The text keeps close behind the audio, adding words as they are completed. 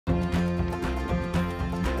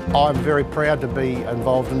I'm very proud to be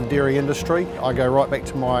involved in the dairy industry. I go right back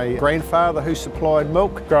to my grandfather who supplied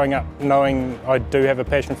milk. Growing up knowing I do have a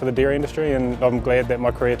passion for the dairy industry, and I'm glad that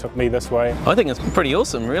my career took me this way. I think it's pretty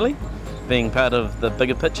awesome, really. Being part of the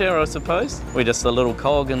bigger picture, I suppose. We're just a little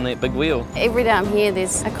cog in that big wheel. Every day I'm here,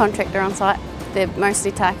 there's a contractor on site. They're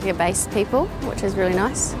mostly Tākega-based people, which is really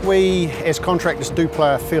nice. We, as contractors, do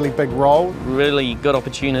play a fairly big role. Really good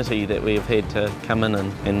opportunity that we've had to come in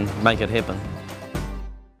and make it happen.